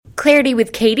Clarity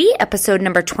with Katie, episode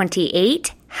number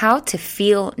 28, How to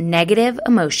Feel Negative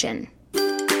Emotion.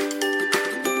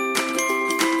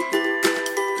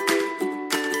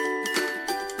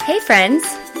 Hey friends,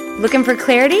 looking for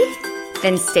clarity?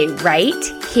 Then stay right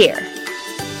here.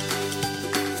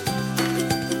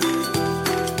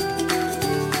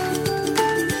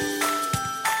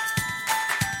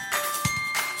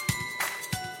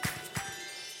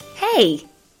 Hey,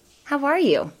 how are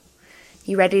you?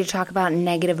 You ready to talk about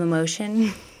negative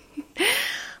emotion?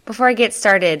 Before I get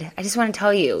started, I just want to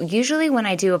tell you, usually when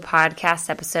I do a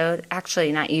podcast episode,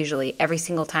 actually not usually, every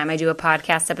single time I do a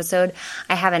podcast episode,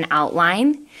 I have an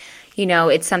outline. You know,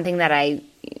 it's something that I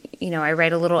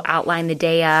write a little outline the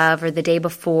day of or the day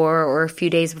before or a few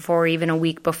days before or even a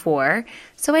week before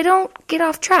so I don't get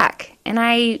off track. And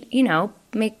I,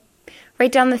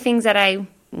 write down the things that I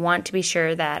want to be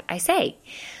sure that I say.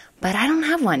 But I don't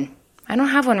have one. I don't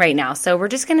have one right now, so we're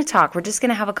just going to talk. We're just going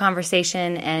to have a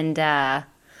conversation, and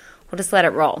we'll just let it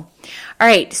roll. All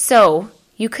right, so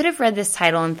you could have read this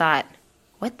title and thought,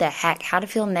 what the heck, how to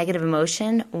feel negative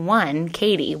emotion? One,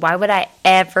 Katie, why would I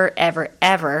ever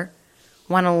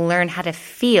want to learn how to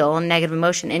feel negative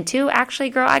emotion? And two,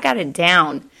 actually, girl, I got it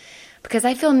down because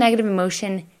I feel negative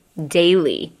emotion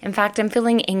daily. In fact, I'm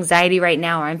feeling anxiety right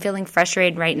now, or I'm feeling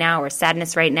frustrated right now, or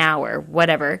sadness right now, or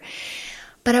whatever.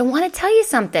 But I want to tell you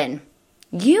something.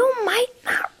 You might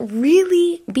not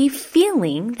really be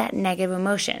feeling that negative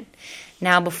emotion.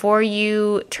 Now, before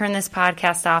you turn this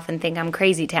podcast off and think I'm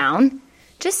crazy town,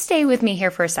 just stay with me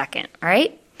here for a second, all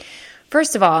right?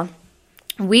 First of all,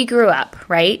 we grew up,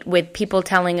 right, with people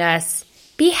telling us,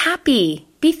 be happy,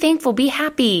 be thankful, be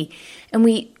happy. And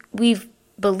we've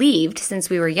believed since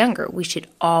we were younger, we should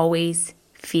always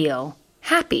feel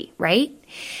happy, right?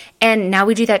 And now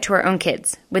we do that to our own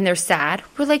kids. When they're sad,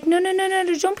 we're like, no,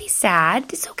 don't be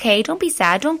sad. It's okay. Don't be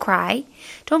sad. Don't cry.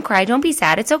 Don't cry. Don't be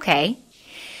sad. It's okay.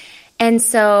 And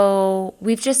so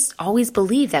we've just always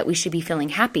believed that we should be feeling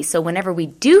happy. So whenever we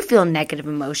do feel negative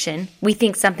emotion, we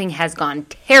think something has gone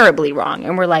terribly wrong.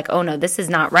 And we're like, oh no, this is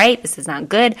not right. This is not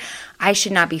good. I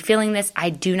should not be feeling this.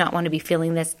 I do not want to be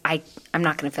feeling this. I'm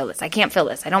not going to feel this. I can't feel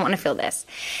this. I don't want to feel this.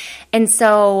 And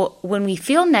so when we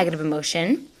feel negative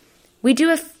emotion, we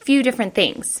do a few different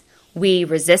things. We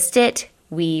resist it.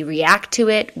 We react to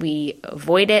it. We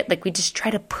avoid it. Like we just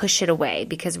try to push it away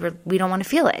because we don't want to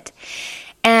feel it.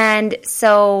 And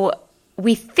so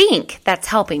we think that's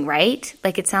helping, right?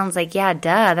 Like it sounds like, yeah,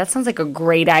 duh, that sounds like a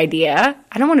great idea.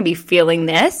 I don't want to be feeling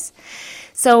this.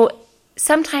 So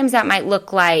sometimes that might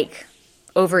look like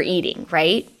overeating,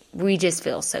 right? We just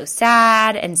feel so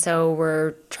sad, and so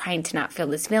we're trying to not feel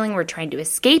this feeling. We're trying to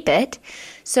escape it,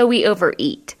 so we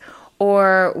overeat.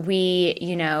 Or we,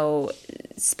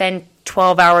 spend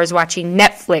 12 hours watching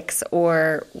Netflix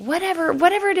or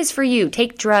whatever it is for you.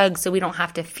 Take drugs so we don't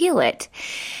have to feel it.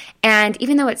 And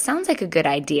even though it sounds like a good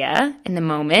idea in the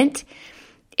moment,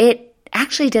 it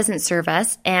actually doesn't serve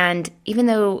us. And even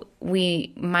though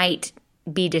we might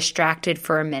be distracted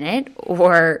for a minute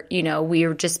or, we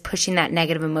are just pushing that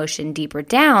negative emotion deeper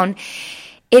down,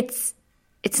 it's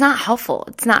not helpful.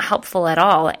 It's not helpful at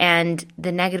all. And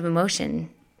the negative emotion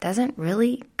doesn't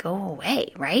really go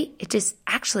away, right? It just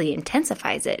actually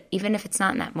intensifies it, even if it's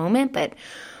not in that moment. But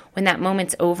when that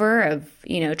moment's over of,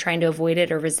 trying to avoid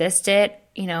it or resist it,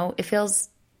 it feels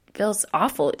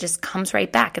awful. It just comes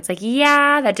right back. It's like,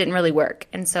 yeah, that didn't really work.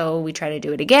 And so we try to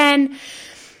do it again.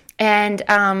 And,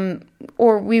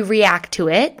 or we react to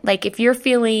it. Like if you're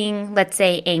feeling, let's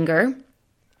say, anger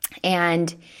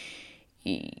and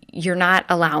you're not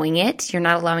allowing it. You're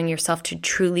not allowing yourself to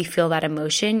truly feel that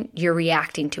emotion. You're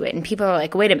reacting to it. And people are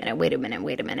like, wait a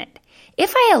minute.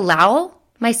 If I allow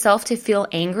myself to feel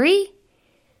angry,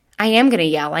 I am going to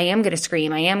yell. I am going to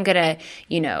scream. I am going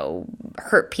to,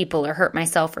 hurt people or hurt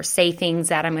myself or say things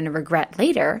that I'm going to regret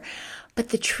later. But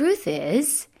the truth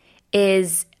is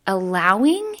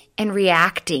allowing and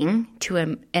reacting to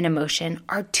an emotion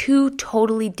are two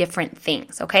totally different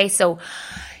things. Okay. So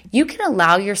you can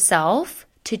allow yourself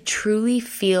to truly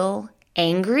feel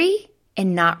angry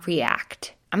and not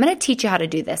react. I'm going to teach you how to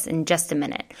do this in just a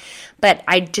minute. But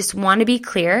I just want to be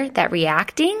clear that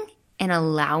reacting and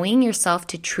allowing yourself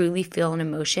to truly feel an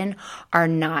emotion are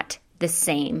not the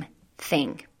same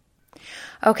thing.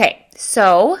 Okay,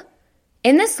 so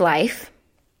in this life,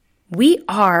 we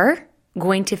are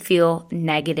going to feel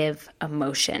negative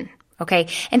emotion. Okay,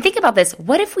 and think about this.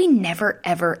 What if we never,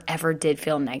 ever did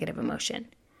feel negative emotion?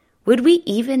 Would we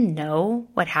even know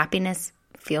what happiness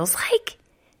feels like?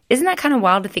 Isn't that kind of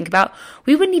wild to think about?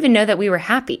 We wouldn't even know that we were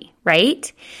happy,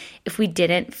 right? If we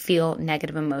didn't feel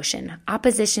negative emotion.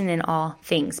 Opposition in all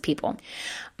things, people.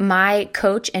 My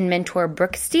coach and mentor,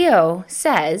 Brooke Steele,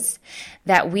 says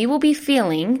that we will be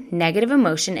feeling negative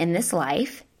emotion in this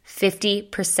life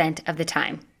 50% of the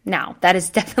time. Now, that is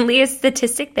definitely a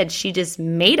statistic that she just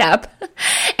made up.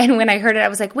 And when I heard it, I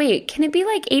was like, wait, can it be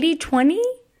like 80-20?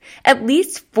 At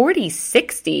least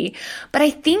 40-60. But I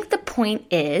think the point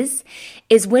is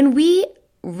when we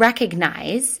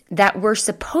recognize that we're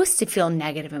supposed to feel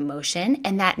negative emotion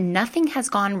and that nothing has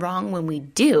gone wrong when we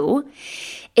do,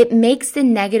 it makes the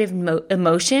negative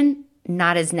emotion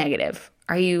not as negative.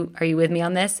 Are you with me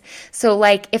on this? So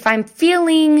like if I'm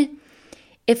feeling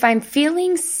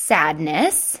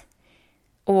sadness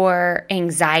or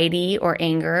anxiety or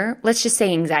anger, let's just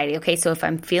say anxiety. Okay, so if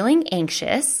I'm feeling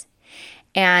anxious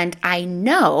and I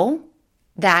know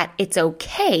that it's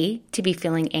okay to be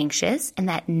feeling anxious and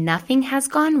that nothing has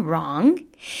gone wrong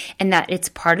and that it's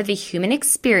part of the human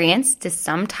experience to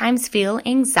sometimes feel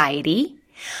anxiety,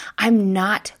 I'm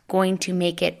not going to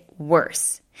make it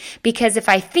worse. Because if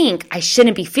I think I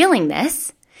shouldn't be feeling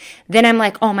this, then I'm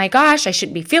like, oh my gosh, I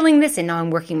shouldn't be feeling this. And now I'm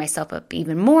working myself up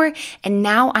even more. And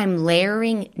now I'm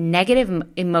layering negative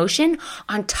emotion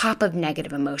on top of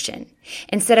negative emotion.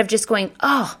 Instead of just going,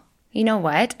 oh, you know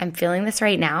what? I'm feeling this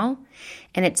right now.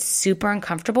 And it's super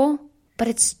uncomfortable, but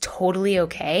it's totally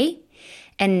okay.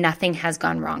 And nothing has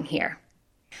gone wrong here.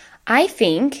 I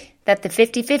think that the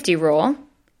 50-50 rule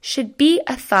should be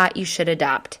a thought you should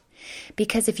adopt.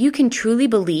 Because if you can truly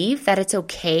believe that it's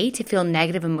okay to feel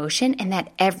negative emotion and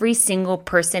that every single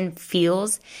person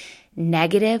feels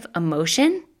negative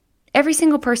emotion, every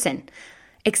single person,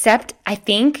 except I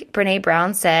think Brene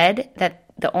Brown said that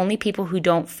the only people who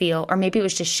don't feel, or maybe it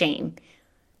was just shame,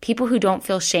 people who don't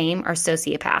feel shame are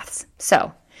sociopaths.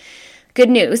 So, good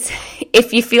news.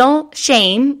 If you feel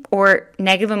shame or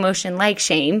negative emotion like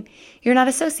shame, you're not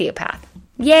a sociopath.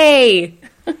 Yay!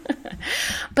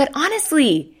 But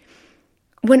honestly,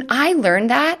 when I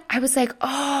learned that, I was like,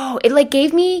 oh, it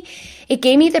gave me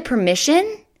the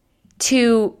permission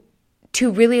to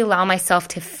really allow myself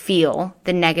to feel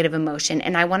the negative emotion.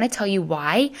 And I want to tell you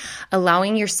why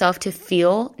allowing yourself to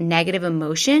feel negative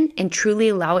emotion and truly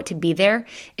allow it to be there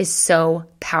is so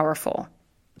powerful.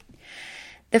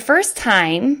 The first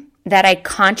time that I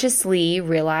consciously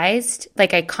realized,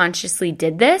 I consciously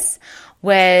did this,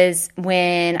 was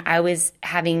when I was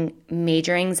having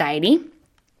major anxiety.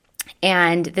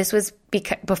 And this was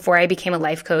before I became a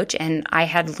life coach, and I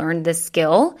had learned this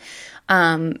skill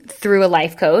through a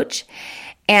life coach.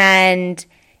 And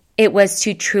it was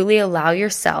to truly allow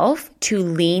yourself to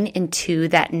lean into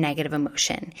that negative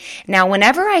emotion. Now,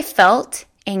 whenever I felt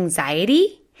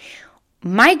anxiety,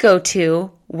 my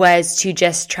go-to was to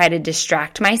just try to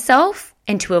distract myself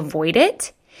and to avoid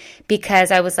it.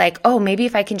 Because I was like, oh, maybe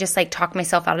if I can just talk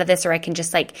myself out of this, or I can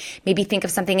just maybe think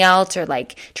of something else, or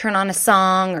turn on a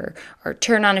song or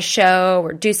turn on a show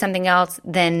or do something else,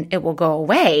 then it will go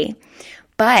away.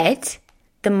 But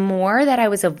the more that I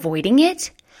was avoiding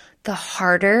it, the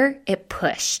harder it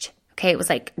pushed. Okay, it was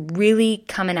really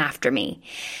coming after me.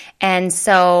 And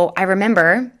so I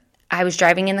remember I was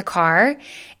driving in the car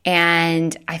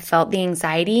and I felt the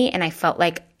anxiety and I felt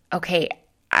like, okay,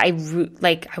 I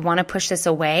want to push this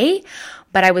away,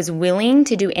 but I was willing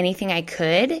to do anything I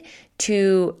could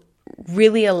to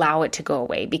really allow it to go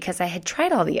away because I had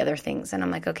tried all the other things. And I'm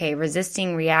like, okay,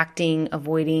 resisting, reacting,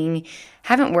 avoiding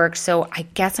haven't worked. So I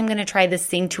guess I'm going to try this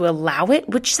thing to allow it,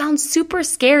 which sounds super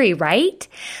scary, right?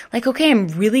 Okay, I'm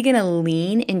really going to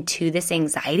lean into this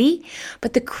anxiety.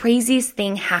 But the craziest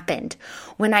thing happened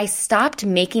when I stopped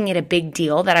making it a big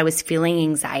deal that I was feeling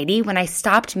anxiety, when I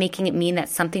stopped making it mean that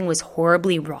something was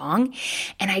horribly wrong,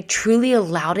 and I truly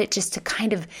allowed it just to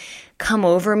kind of come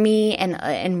over me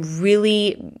and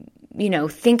really,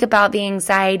 think about the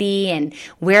anxiety and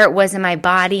where it was in my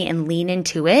body and lean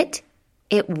into it,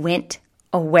 it went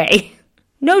away.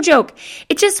 No joke.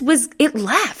 It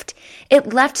left.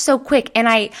 It left so quick. And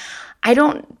I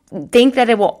don't think that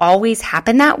it will always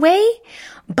happen that way,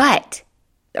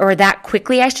 or that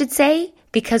quickly, I should say,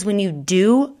 because when you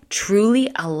do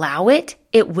truly allow it,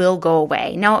 it will go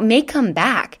away. Now, it may come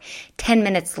back 10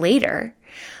 minutes later,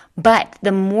 but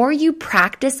the more you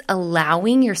practice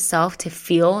allowing yourself to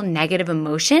feel negative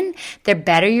emotion, the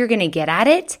better you're going to get at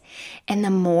it. And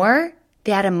the more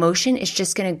that emotion is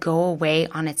just going to go away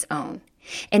on its own.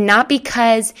 And not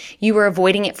because you were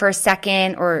avoiding it for a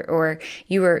second or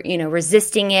you were,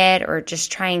 resisting it or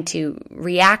just trying to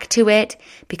react to it,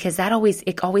 because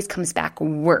it always comes back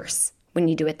worse when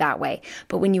you do it that way.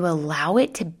 But when you allow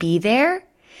it to be there,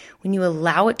 when you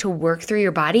allow it to work through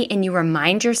your body and you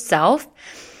remind yourself,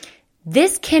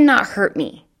 this cannot hurt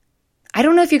me. I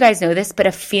don't know if you guys know this, but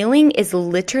a feeling is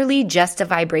literally just a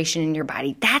vibration in your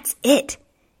body. That's it.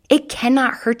 It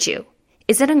cannot hurt you.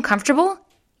 Is it uncomfortable?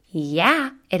 Yeah,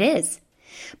 it is.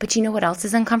 But you know what else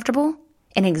is uncomfortable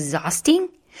and exhausting?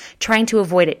 Trying to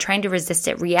avoid it, trying to resist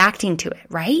it, reacting to it,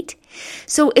 right?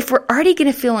 So if we're already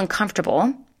going to feel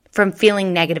uncomfortable from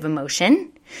feeling negative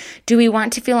emotion, do we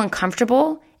want to feel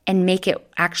uncomfortable and make it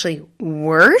actually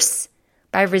worse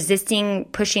by resisting,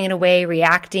 pushing it away,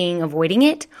 reacting, avoiding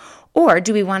it? Or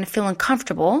do we want to feel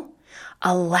uncomfortable,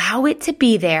 allow it to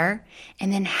be there,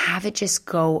 and then have it just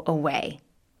go away?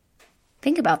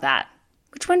 Think about that.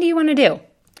 Which one do you want to do?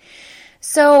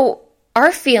 So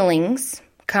our feelings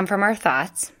come from our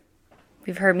thoughts.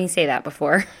 You've heard me say that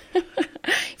before.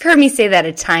 You've heard me say that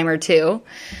a time or two,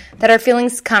 that our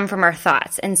feelings come from our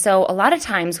thoughts. And so a lot of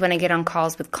times when I get on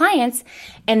calls with clients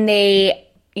and they,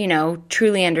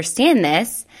 truly understand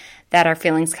this, that our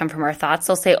feelings come from our thoughts,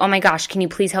 they'll say, oh my gosh, can you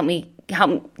please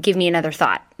help give me another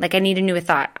thought? Like I need a new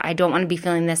thought. I don't want to be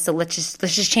feeling this. So let's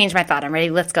just change my thought. I'm ready.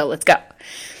 Let's go.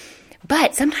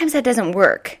 But sometimes that doesn't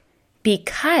work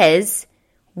because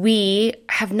we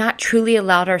have not truly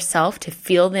allowed ourselves to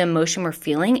feel the emotion we're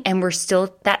feeling, and we're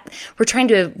trying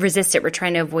to resist it. We're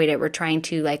trying to avoid it. We're trying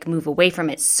to move away from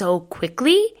it so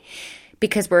quickly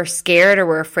because we're scared or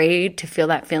we're afraid to feel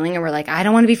that feeling. And we're like, I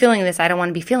don't want to be feeling this. I don't want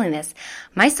to be feeling this.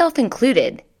 Myself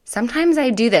included. Sometimes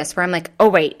I do this where I'm like, oh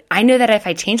wait, I know that if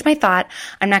I change my thought,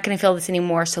 I'm not going to feel this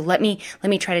anymore. So let me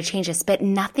try to change this, but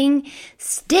nothing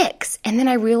sticks. And then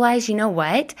I realize, you know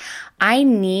what? I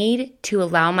need to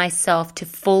allow myself to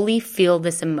fully feel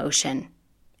this emotion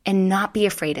and not be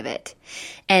afraid of it,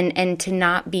 and to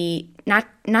not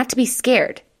to be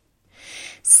scared.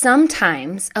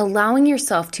 Sometimes allowing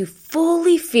yourself to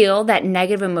fully feel that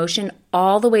negative emotion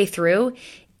all the way through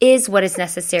is what is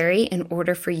necessary in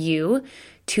order for you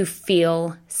to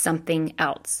feel something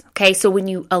else. Okay, so when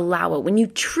you allow it, when you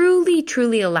truly,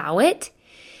 truly allow it,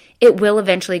 it will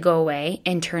eventually go away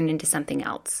and turn into something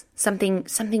else,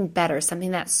 something better,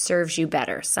 something that serves you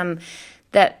better, some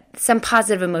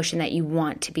positive emotion that you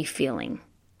want to be feeling.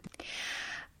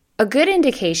 A good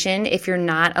indication if you're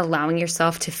not allowing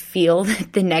yourself to feel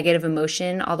the negative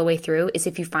emotion all the way through is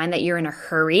if you find that you're in a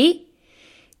hurry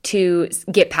to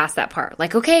get past that part.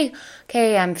 Like, okay,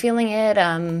 I'm feeling it.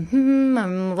 I'm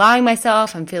allowing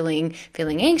myself. I'm feeling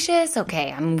anxious.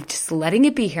 Okay, I'm just letting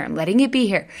it be here. I'm letting it be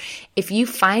here. If you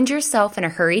find yourself in a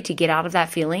hurry to get out of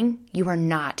that feeling, you are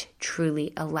not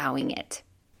truly allowing it.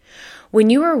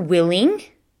 When you are willing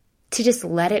to just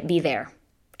let it be there,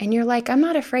 and you're like, I'm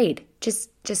not afraid.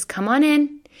 Just come on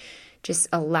in. Just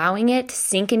allowing it to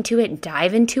sink into it,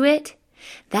 dive into it.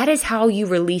 That is how you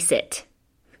release it.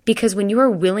 Because when you are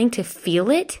willing to feel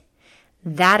it,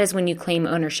 that is when you claim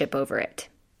ownership over it.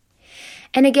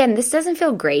 And again, this doesn't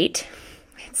feel great.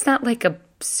 It's not like a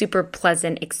super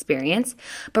pleasant experience.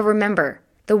 But remember,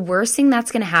 the worst thing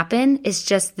that's going to happen is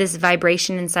just this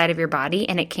vibration inside of your body,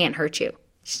 and it can't hurt you.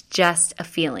 It's just a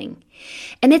feeling.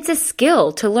 And it's a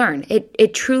skill to learn.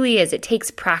 It truly is. It takes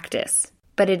practice,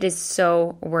 but it is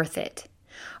so worth it.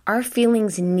 Our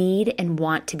feelings need and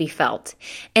want to be felt.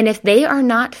 And if they are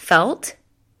not felt,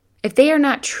 if they are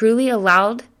not truly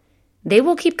allowed, they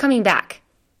will keep coming back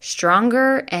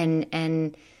stronger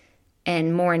and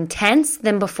more intense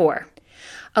than before.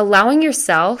 Allowing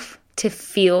yourself to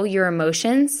feel your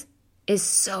emotions is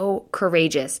so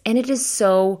courageous, and it is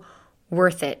so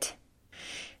worth it.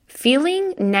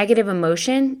 Feeling negative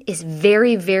emotion is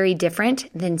very, very different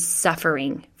than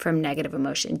suffering from negative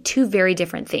emotion. Two very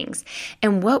different things.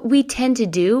 And what we tend to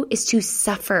do is to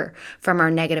suffer from our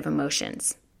negative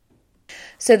emotions.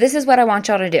 So this is what I want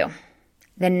y'all to do.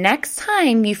 The next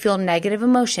time you feel negative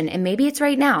emotion, and maybe it's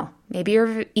right now, maybe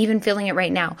you're even feeling it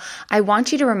right now, I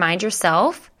want you to remind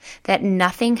yourself that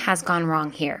nothing has gone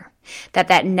wrong here.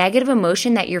 That negative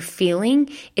emotion that you're feeling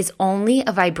is only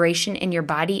a vibration in your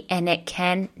body, and it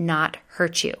cannot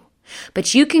hurt you.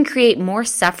 But you can create more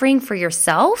suffering for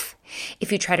yourself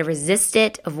if you try to resist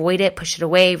it, avoid it, push it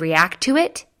away, react to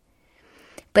it.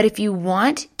 But if you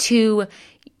want to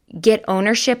get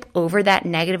ownership over that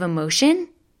negative emotion,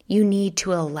 you need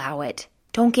to allow it.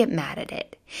 Don't get mad at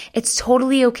it. It's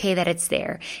totally okay that it's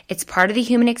there. It's part of the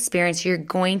human experience. You're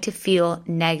going to feel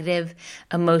negative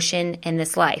emotion in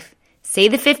this life. Say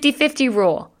the 50-50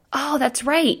 rule. Oh, that's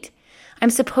right. I'm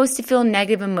supposed to feel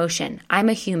negative emotion. I'm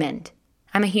a human.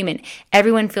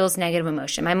 Everyone feels negative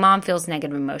emotion. My mom feels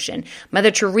negative emotion.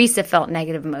 Mother Teresa felt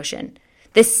negative emotion.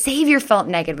 The Savior felt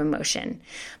negative emotion.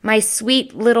 My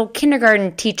sweet little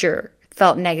kindergarten teacher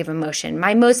felt negative emotion.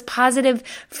 My most positive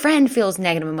friend feels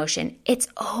negative emotion. It's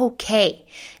okay.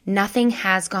 Nothing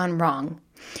has gone wrong.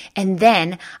 And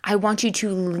then I want you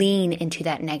to lean into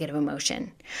that negative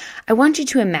emotion. I want you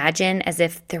to imagine as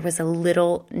if there was a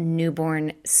little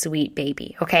newborn sweet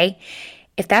baby, okay?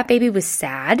 If that baby was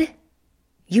sad,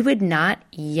 you would not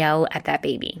yell at that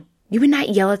baby. You would not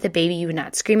yell at the baby. You would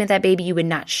not scream at that baby. You would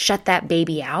not shut that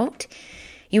baby out.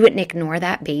 You wouldn't ignore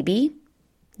that baby.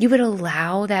 You would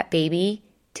allow that baby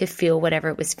to feel whatever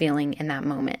it was feeling in that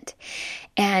moment.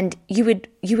 And you would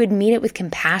meet it with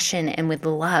compassion and with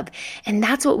love. And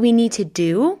that's what we need to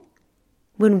do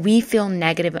when we feel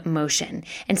negative emotion.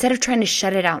 Instead of trying to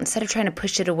shut it out, instead of trying to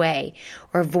push it away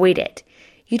or avoid it,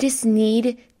 you just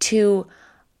need to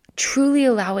truly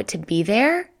allow it to be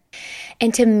there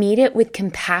and to meet it with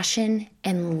compassion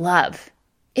and love.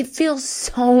 It feels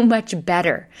so much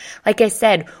better. Like I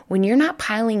said, when you're not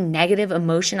piling negative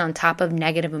emotion on top of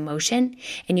negative emotion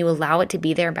and you allow it to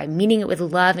be there by meeting it with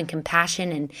love and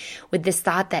compassion and with this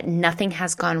thought that nothing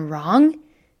has gone wrong,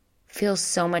 feels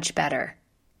so much better.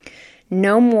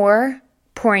 No more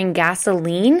pouring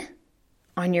gasoline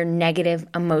on your negative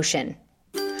emotion.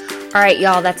 All right,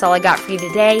 y'all, that's all I got for you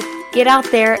today. Get out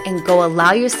there and go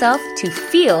allow yourself to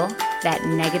feel that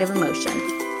negative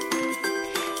emotion.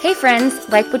 Hey friends,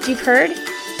 like what you've heard?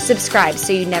 Subscribe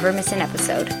so you never miss an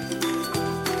episode.